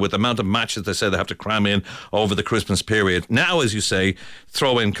the year, with the amount of matches they say they have to cram in over the Christmas period. Now, as you say,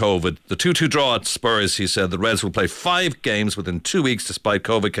 throw in COVID. The 2-2 draw at Spurs, he said, the Reds will play 5 games within 2 weeks despite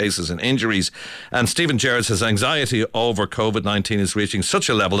COVID cases and injuries. And Stephen Gerrard says anxiety over COVID-19 is reaching such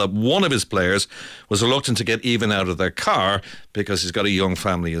a level that one of his players was reluctant to get even out of their car because he's got a young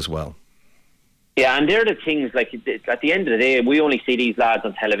family as well. Yeah, and they're the things, like, at the end of the day, we only see these lads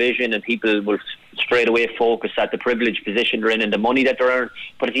on television, and people will straight away focus at the privileged position they're in and the money that they're earning.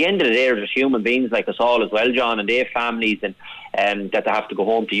 But at the end of the day, they're just human beings like us all as well, John, and they have families, and that they have to go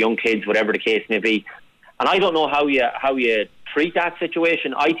home to, young kids, whatever the case may be. And I don't know how you treat that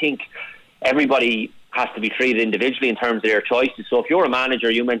situation. I think everybody has to be treated individually in terms of their choices. So if you're a manager,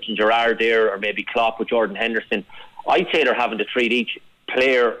 you mentioned Gerrard there, or maybe Klopp with Jordan Henderson, I'd say they're having to treat each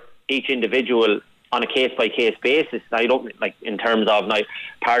player, each individual, on a case-by-case basis. I don't like in terms of, now,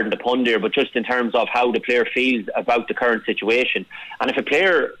 pardon the pun there, but just in terms of how the player feels about the current situation. And if a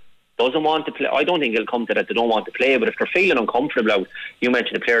player doesn't want to play, I don't think it'll come to that they don't want to play, but if they're feeling uncomfortable out, you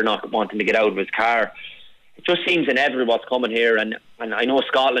mentioned the player not wanting to get out of his car, it just seems inevitable what's coming here. And I know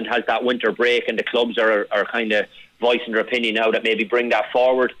Scotland has that winter break, and the clubs are kind of voicing their opinion now that maybe bring that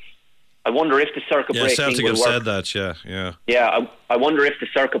forward. I wonder if the circuit break Celtic thing will have work. said that, yeah. Yeah, I wonder if the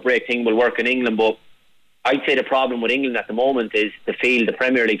circuit break thing will work in England, but I'd say the problem with England at the moment is the field, the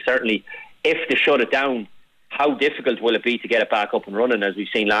Premier League certainly, if they shut it down, how difficult will it be to get it back up and running, as we've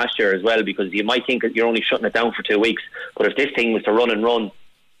seen last year as well, because you might think that you're only shutting it down for 2 weeks, but if this thing was to run,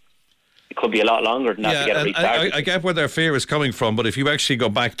 it could be a lot longer than that to get it restarted. I get where their fear is coming from, but if you actually go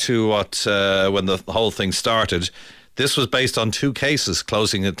back to what when the whole thing started, this was based on 2 cases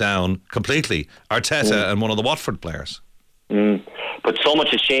closing it down completely. Arteta and one of the Watford players. But so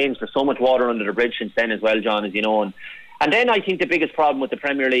much has changed. There's so much water under the bridge since then as well, John, as you know. And then I think the biggest problem with the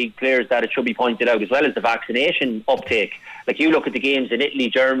Premier League players, that it should be pointed out as well, is the vaccination uptake. Like, you look at the games in Italy,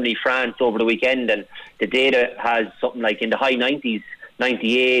 Germany, France over the weekend, and the data has something like in the high 90s,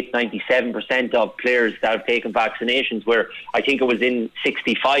 98, 97% of players that have taken vaccinations, where I think it was in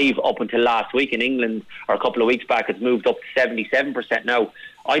 65 up until last week in England, or a couple of weeks back. It's moved up to 77% now.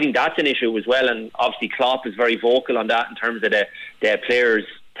 I think that's an issue as well, and obviously Klopp is very vocal on that in terms of the players,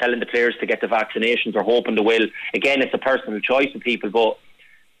 telling the players to get the vaccinations or hoping they will. Again, it's a personal choice of people, but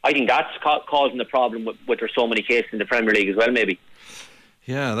I think that's causing the problem with there's so many cases in the Premier League as well, maybe.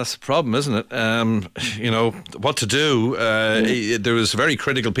 Yeah, that's the problem, isn't it? You know, what to do. There was a very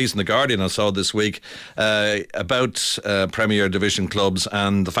critical piece in The Guardian I saw this week about Premier Division clubs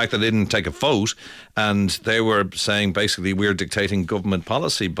and the fact that they didn't take a vote, and they were saying basically we're dictating government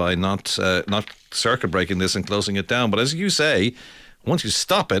policy by not circuit breaking this and closing it down. But as you say, once you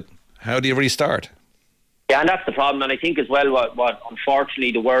stop it, how do you restart? Yeah, and that's the problem. And I think as well what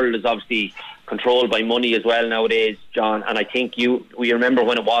unfortunately the world is obviously controlled by money as well nowadays, John. And I think we remember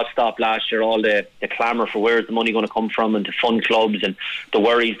when it was stopped last year, all the clamour for where's the money going to come from and to fund clubs, and the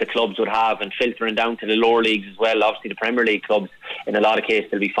worries the clubs would have, and filtering down to the lower leagues as well. Obviously the Premier League clubs in a lot of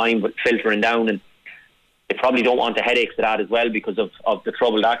cases they'll be fine, but filtering down, and they probably don't want the headaches of that as well because of the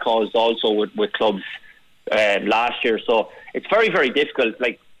trouble that caused also with clubs last year. So it's very, very difficult.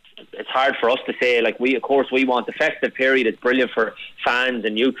 Like, it's hard for us to say. Like, we want the festive period. It's brilliant for fans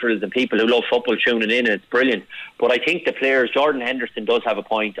and neutrals and people who love football tuning in, and it's brilliant. But I think the players, Jordan Henderson does have a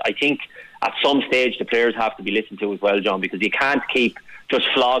point. I think at some stage the players have to be listened to as well, John, because you can't keep just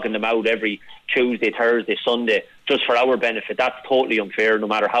flogging them out every Tuesday, Thursday, Sunday just for our benefit. That's totally unfair, no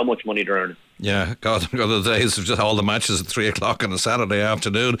matter how much money they're earning. Yeah, God, the days of just all the matches at 3 o'clock on a Saturday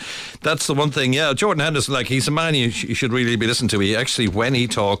afternoon. That's the one thing. Yeah, Jordan Henderson, like, he's a man you should really be listening to. He actually, when he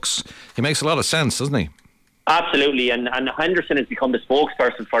talks, he makes a lot of sense, doesn't he? Absolutely, and Henderson has become the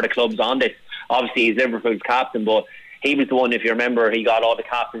spokesperson for the clubs on this. Obviously, he's Liverpool's captain, but he was the one, if you remember, he got all the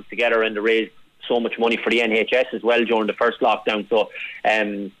captains together and they raised so much money for the NHS as well during the first lockdown. So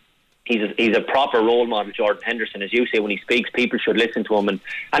he's a proper role model, Jordan Henderson. As you say, when he speaks, people should listen to him,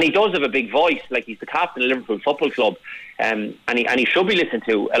 and he does have a big voice. Like, he's the captain of Liverpool Football Club, and he should be listened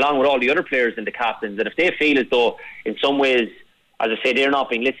to along with all the other players and the captains. And if they feel as though in some ways, as I say, they're not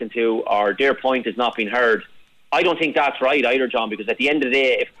being listened to or their point is not being heard, I don't think that's right either, John, because at the end of the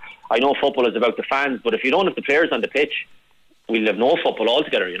day, if I know football is about the fans, but if you don't have the players on the pitch, we'll have no football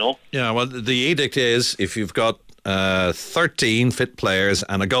altogether, you know. Yeah, well, the edict is if you've got 13 fit players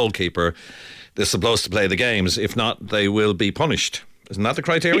and a goalkeeper, they're supposed to play the games. If not, they will be punished. Isn't that the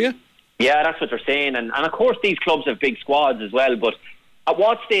criteria? Yeah, that's what they're saying. And of course these clubs have big squads as well, but at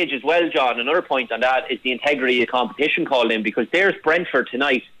what stage as well, John, another point on that is the integrity of competition called in, because there's Brentford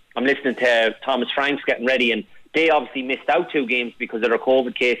tonight. I'm listening to Thomas Franks getting ready, and they obviously missed out 2 games because of their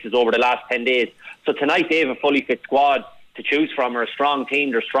COVID cases over the last 10 days. So tonight they have a fully fit squad to choose from, or a strong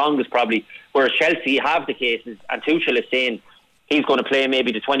team, their strongest probably, whereas Chelsea have the cases, and Tuchel is saying he's going to play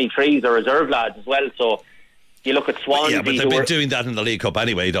maybe the 23s or reserve lads as well. So you look at Swansea. Yeah, but they've been doing that in the League Cup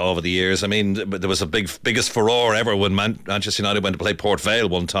anyway over the years. I mean, there was a biggest furore ever when Manchester United went to play Port Vale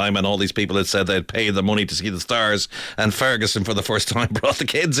one time, and all these people had said they'd pay the money to see the Stars, and Ferguson for the first time brought the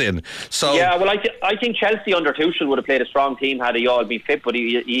kids in. So yeah, well, I think Chelsea under Tuchel would have played a strong team had he all been fit, but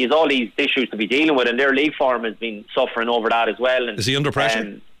he has all these issues to be dealing with, and their league form has been suffering over that as well. And is he under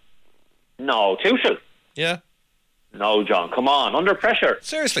pressure? No, Tuchel. Yeah. No, John, come on, under pressure.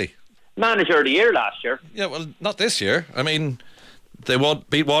 Seriously. Manager of the year last year. Yeah, well, not this year. I mean, they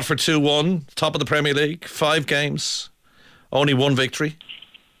beat Watford 2-1, top of the Premier League, 5 games, only 1 victory.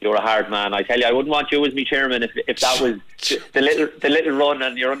 You're a hard man, I tell you. I wouldn't want you as me chairman if that was the little run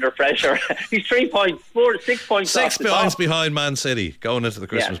and you're under pressure. He's 3 points, 6 points. 6 points behind Man City going into the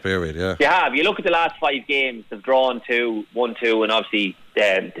Christmas period. Yeah, you have. You look at the last 5 games; they've drawn 1-2, and obviously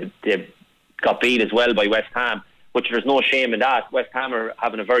they've got beat as well by West Ham. Which there's no shame in that. West Ham are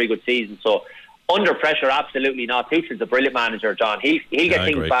having a very good season, so under pressure, absolutely not. Tuchel's a brilliant manager, John. He'll get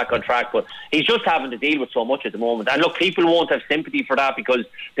things back on track, but he's just having to deal with so much at the moment. And look, people won't have sympathy for that because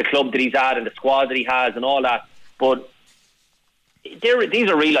the club that he's at and the squad that he has and all that. But these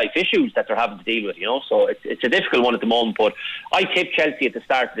are real life issues that they're having to deal with, so it's a difficult one at the moment. But I tipped Chelsea at the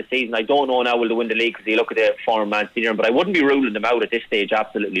start of the season. I don't know now will they win the league because you look at the former Man City, but I wouldn't be ruling them out at this stage.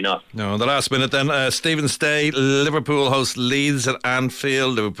 Absolutely not. No, the last minute then, Stephen's Day, Liverpool host Leeds at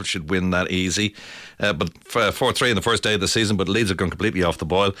Anfield. Liverpool should win that easy, but 4-3 in the first day of the season, but Leeds have gone completely off the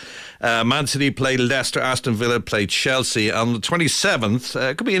boil. Man City play Leicester, Aston Villa play Chelsea on the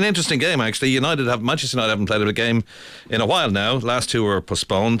 27th. Could be an interesting game actually. Manchester United haven't played a game in a while now. Last 2 were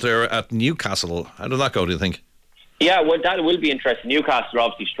postponed. They're at Newcastle. How did that go, do you think? Yeah, well, that will be interesting. Newcastle are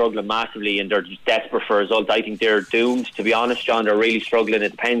obviously struggling massively and they're just desperate for results. I think they're doomed, to be honest, John. They're really struggling. It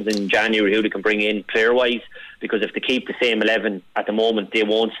depends in January who they can bring in player-wise, because if they keep the same 11 at the moment, they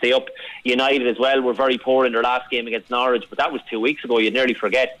won't stay up. United as well were very poor in their last game against Norwich, but that was 2 weeks ago. You'd nearly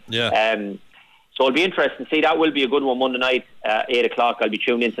forget. Yeah. So it'll be interesting to see. That will be a good one Monday night, 8 o'clock. I'll be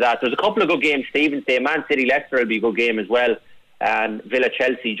tuned into that. There's a couple of good games. Stephen's Day, Man City, Leicester will be a good game as well. And Villa,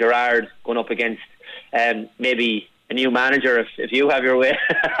 Chelsea, Gerrard going up against maybe a new manager if you have your way.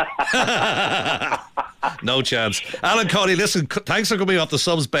 No chance. Alan Cawley, listen, thanks for coming off the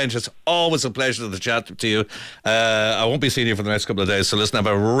subs bench. It's always a pleasure to chat to you. I won't be seeing you for the next couple of days, so listen, have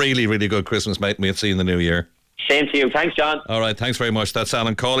a really, really good Christmas, mate, and we'll see you in the new year. Same to you. Thanks, John. All right, thanks very much. That's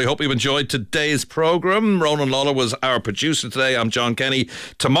Alan Cawley. Hope you've enjoyed today's programme. Ronan Lawler was our producer today. I'm John Kenny.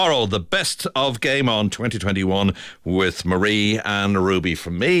 Tomorrow, the best of Game On 2021 with Marie and Ruby.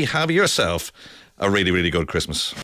 From me, have yourself a really, really good Christmas.